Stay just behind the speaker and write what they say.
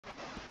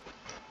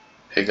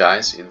Hey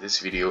guys, in this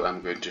video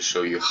I'm going to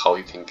show you how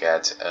you can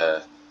get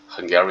a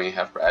Hungarian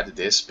Halfbred,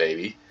 this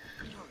baby,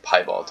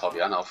 Piebald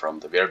Tobiano, from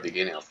the very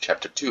beginning of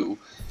Chapter 2.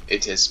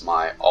 It is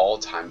my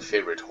all-time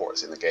favorite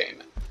horse in the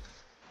game.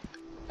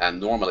 And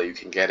normally you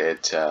can get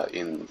it at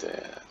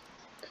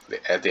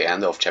the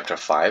end of Chapter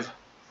 5,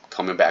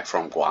 coming back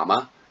from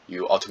Guama.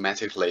 You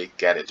automatically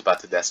get it,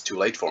 but that's too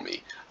late for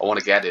me. I want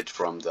to get it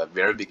from the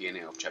very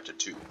beginning of Chapter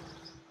 2.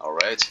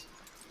 Alright?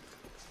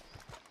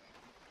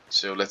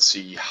 So let's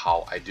see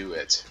how I do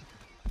it.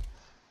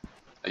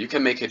 You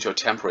can make it your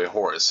temporary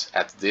horse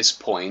at this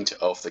point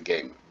of the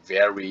game,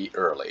 very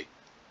early.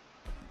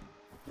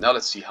 Now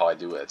let's see how I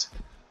do it.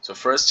 So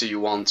first you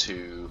want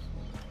to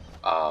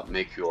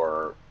make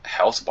your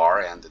health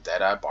bar and the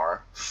deadeye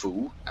bar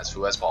full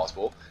as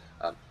possible.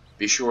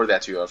 Be sure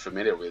that you are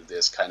familiar with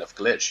this kind of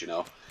glitch, you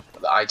know,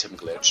 the item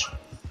glitch.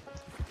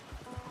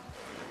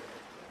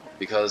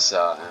 Because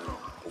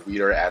we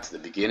are at the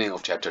beginning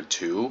of Chapter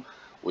 2,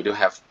 we don't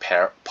have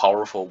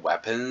powerful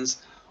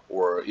weapons,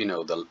 or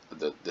the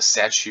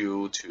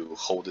statue to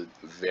hold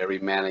very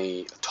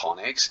many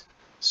tonics.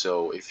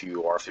 So if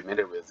you are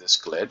familiar with this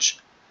glitch,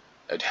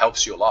 it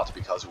helps you a lot,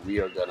 because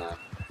we are gonna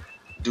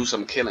do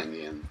some killing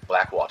in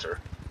Blackwater.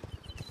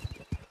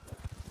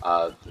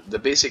 The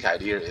basic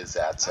idea is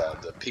that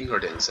the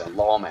Pinkertons and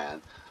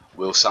lawmen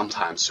will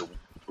sometimes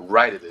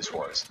ride this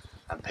horse,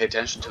 and pay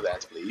attention to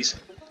that, please.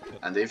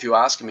 And if you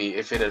ask me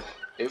if it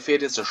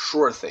is a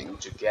sure thing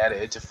to get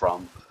it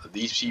from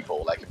these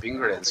people, like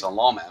Pinkertons and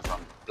lawmen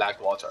from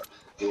Blackwater,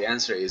 the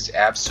answer is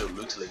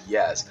absolutely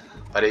yes.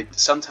 But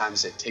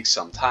sometimes it takes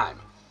some time.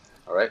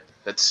 All right,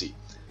 let's see.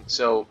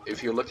 So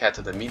if you look at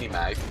the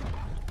minimap,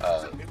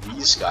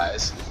 these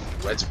guys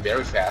ride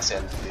very fast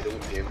and they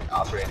don't give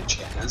Arthur any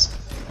chance.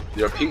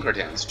 Their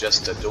Pinkertons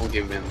just don't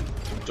give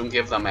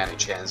them any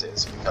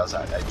chances, because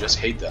I just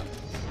hate them,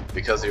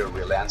 because they're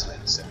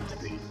relentless and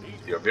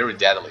they're very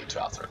deadly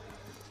to Arthur.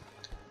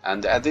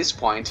 And at this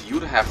point, you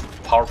don't have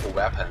powerful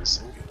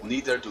weapons,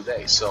 neither do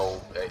they. So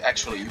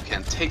actually, you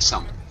can take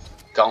some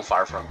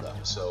gunfire from them.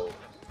 So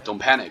don't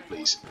panic,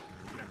 please.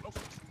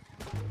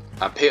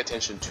 Pay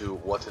attention to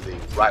what they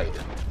ride.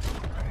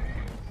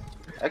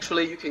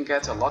 Actually, you can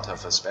get a lot of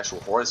special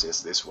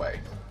horses this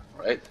way,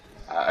 right?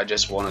 I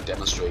just want to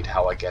demonstrate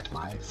how I get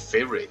my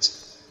favorite,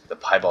 the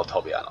Piebald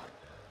Tobiano.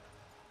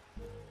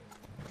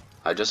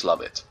 I just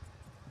love it.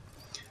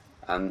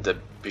 And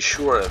be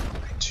sure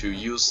to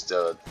use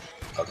the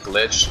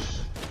glitch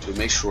to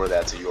make sure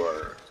that you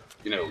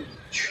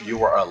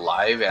are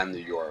alive, and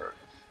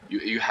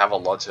you have a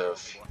lot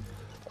of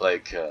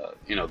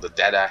the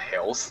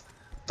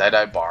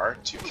deadeye bar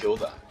to kill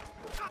them,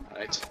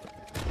 right?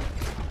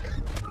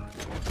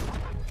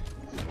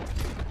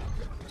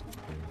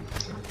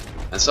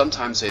 And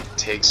sometimes it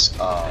takes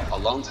a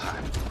long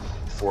time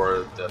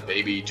for the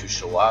baby to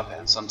show up,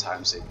 and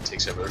sometimes it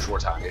takes a very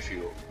short time if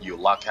you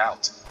luck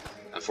out.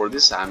 And for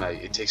this time,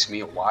 it takes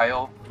me a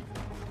while,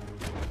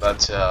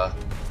 but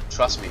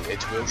trust me,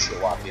 it will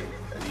show up in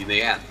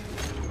the end.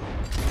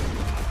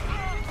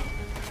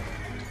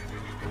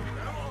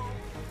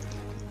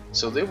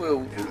 So they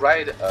will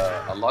ride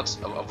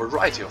a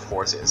variety of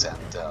horses, and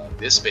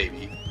this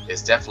baby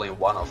is definitely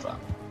one of them.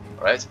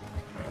 Right?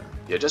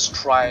 You just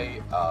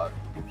try a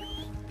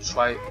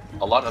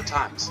lot of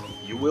times.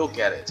 You will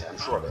get it, I'm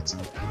sure of it.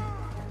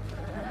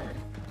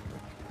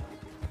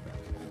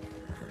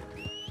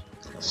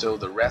 So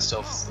the rest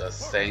of the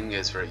thing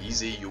is very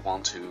easy. You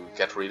want to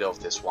get rid of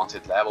this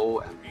wanted level,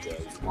 and you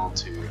want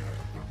to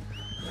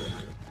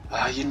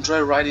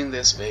enjoy riding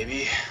this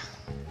baby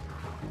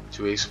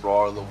to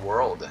explore the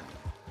world.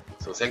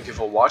 So thank you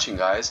for watching,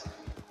 guys.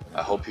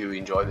 I hope you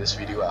enjoyed this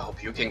video. I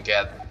hope you can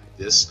get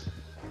this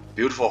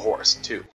beautiful horse too.